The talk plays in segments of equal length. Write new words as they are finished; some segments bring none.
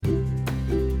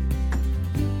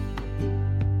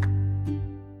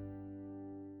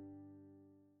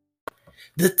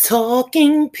The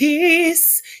talking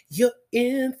piece, your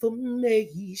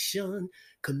information,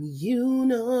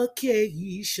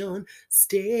 communication,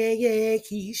 station.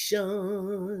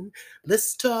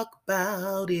 Let's talk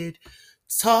about it.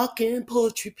 Talking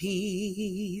poetry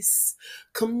piece,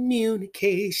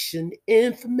 communication,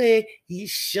 information.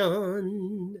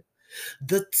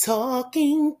 The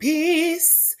talking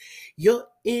piece, your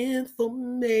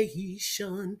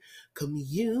information,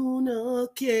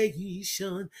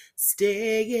 communication,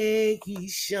 station.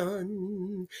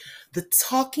 The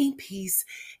talking piece,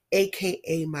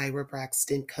 aka Myra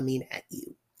Braxton, coming at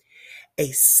you.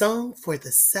 A song for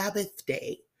the Sabbath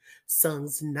day,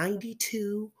 Songs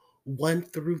 92, 1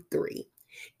 through 3.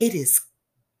 It is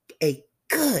a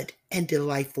good and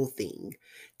delightful thing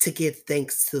to give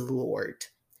thanks to the Lord,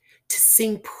 to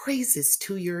sing praises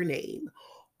to your name,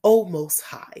 O Most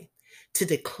High, to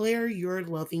declare your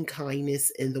loving kindness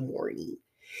in the morning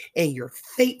and your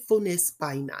faithfulness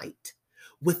by night,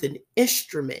 with an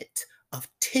instrument of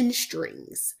 10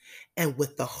 strings and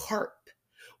with the harp,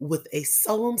 with a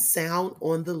solemn sound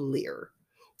on the lyre.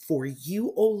 For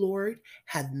you, O Lord,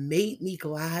 have made me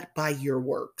glad by your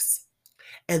works,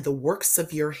 and the works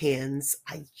of your hands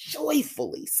I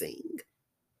joyfully sing.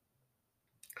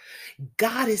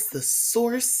 God is the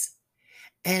source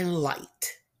and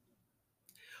light.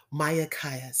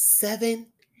 Micaiah 7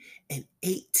 and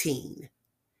 18.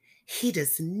 He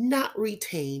does not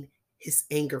retain his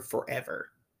anger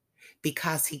forever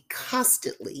because he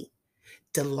constantly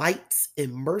delights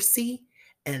in mercy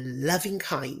and loving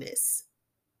kindness.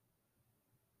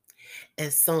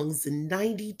 And Psalms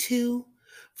 92,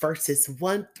 verses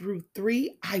 1 through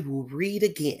 3, I will read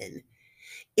again.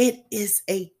 It is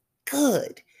a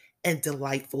good and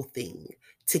delightful thing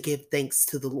to give thanks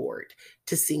to the Lord,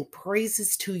 to sing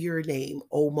praises to your name,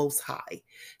 O Most High,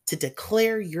 to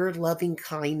declare your loving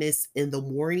kindness in the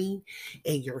morning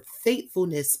and your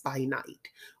faithfulness by night,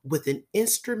 with an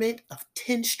instrument of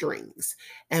 10 strings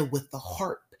and with the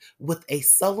harp, with a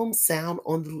solemn sound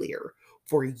on the lyre.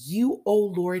 For you, O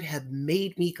Lord, have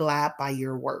made me glad by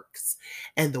your works,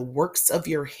 and the works of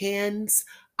your hands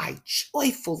I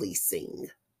joyfully sing.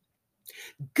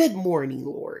 Good morning,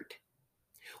 Lord.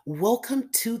 Welcome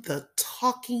to the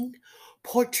Talking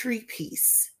Poetry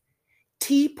Piece,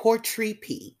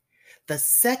 Tpoetryp, the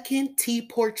second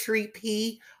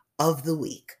Tpoetryp of the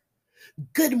week.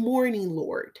 Good morning,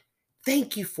 Lord.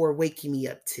 Thank you for waking me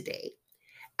up today.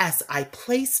 As I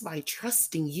place my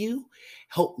trust in you,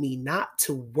 help me not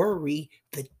to worry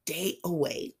the day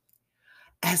away.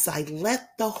 As I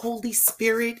let the Holy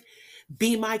Spirit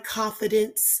be my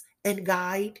confidence and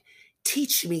guide,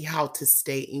 teach me how to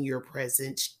stay in your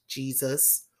presence,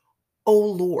 Jesus. O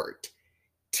Lord,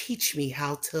 teach me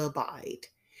how to abide.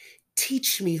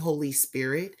 Teach me, Holy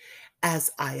Spirit,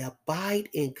 as I abide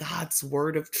in God's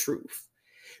word of truth,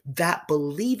 that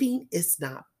believing is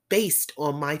not based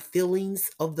on my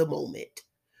feelings of the moment.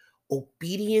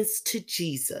 Obedience to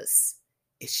Jesus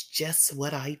is just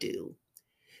what I do.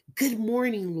 Good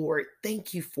morning, Lord.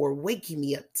 Thank you for waking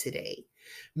me up today.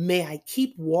 May I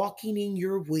keep walking in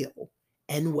your will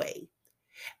and way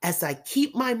as I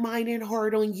keep my mind and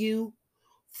heart on you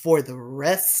for the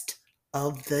rest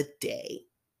of the day.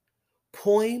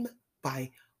 Poem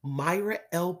by Myra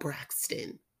L.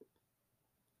 Braxton.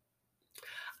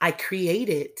 I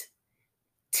created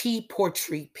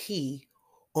Tpoetryp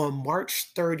on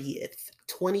March 30th,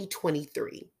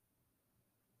 2023.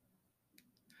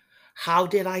 How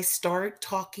did I start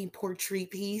talking poetry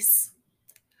piece?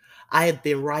 I have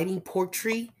been writing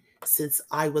poetry since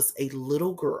I was a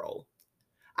little girl.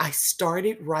 I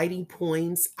started writing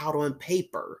poems out on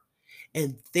paper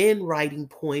and then writing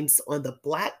poems on the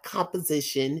black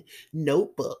composition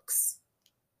notebooks.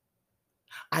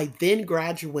 I then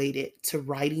graduated to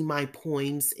writing my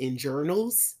poems in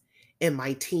journals in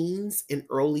my teens and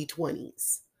early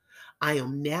 20s. I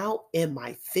am now in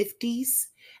my 50s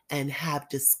and have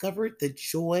discovered the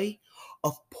joy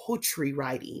of poetry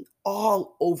writing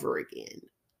all over again.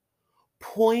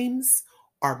 Poems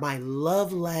are my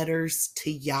love letters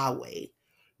to Yahweh,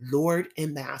 Lord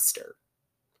and Master.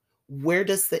 Where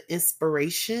does the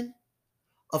inspiration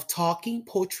of talking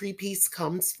poetry piece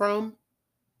comes from?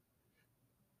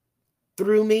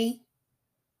 Through me,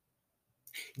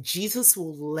 Jesus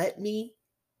will let me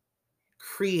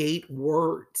create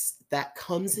words that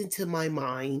comes into my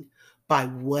mind by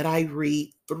what I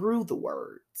read through the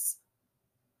words,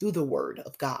 through the word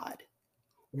of God.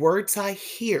 Words I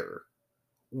hear,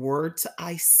 words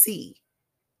I see,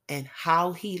 and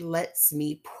how he lets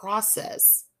me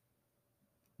process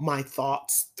my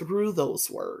thoughts through those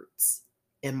words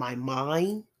in my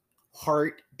mind,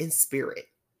 heart, and spirit.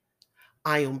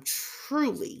 I am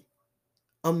truly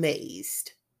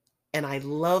amazed, and I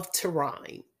love to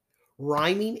rhyme.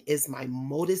 Rhyming is my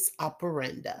modus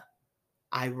operandi.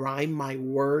 I rhyme my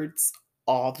words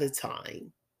all the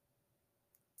time.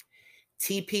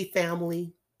 TP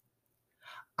family,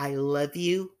 I love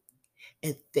you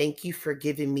and thank you for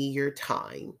giving me your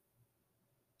time.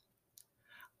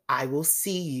 I will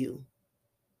see you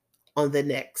on the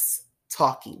next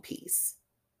talking piece.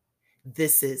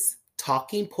 This is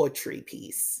Talking Poetry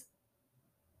Piece.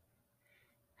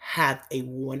 Have a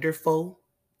wonderful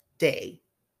day,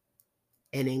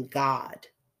 and in God,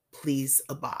 please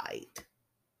abide.